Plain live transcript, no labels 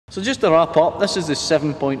So just to wrap up, this is the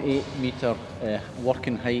 7.8 metre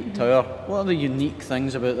working height tower. What are the unique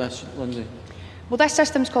things about this, Lindsay? Well, this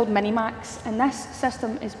system is called Minimax, and this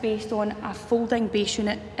system is based on a folding base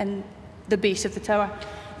unit in the base of the tower.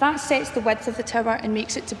 That sets the width of the tower and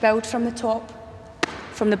makes it to build from the top,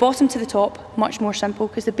 from the bottom to the top, much more simple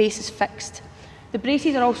because the base is fixed. The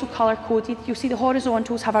braces are also colour coded. You'll see the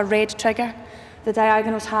horizontals have a red trigger, the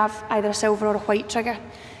diagonals have either a silver or a white trigger.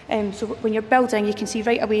 So when you're building, you can see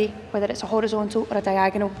right away whether it's a horizontal or a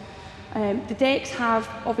diagonal. The decks have,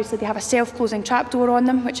 obviously they have a self-closing trapdoor on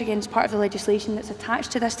them, which again is part of the legislation that's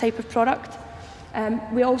attached to this type of product.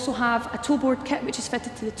 We also have a toe board kit which is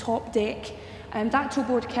fitted to the top deck. That toe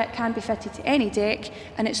board kit can be fitted to any deck,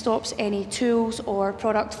 and it stops any tools or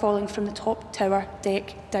product falling from the top tower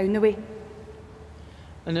deck down the way.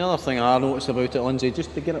 And the other thing I noticed about it, Lindsay,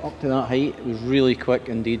 just to get it up to that height, it was really quick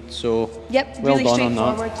indeed, so yep, well really done on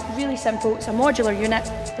that. straightforward, really simple. It's a modular unit,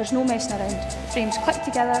 there's no messing around. The frames click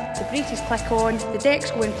together, the braces click on, the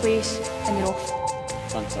decks go in place, and you're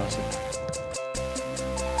off. Fantastic.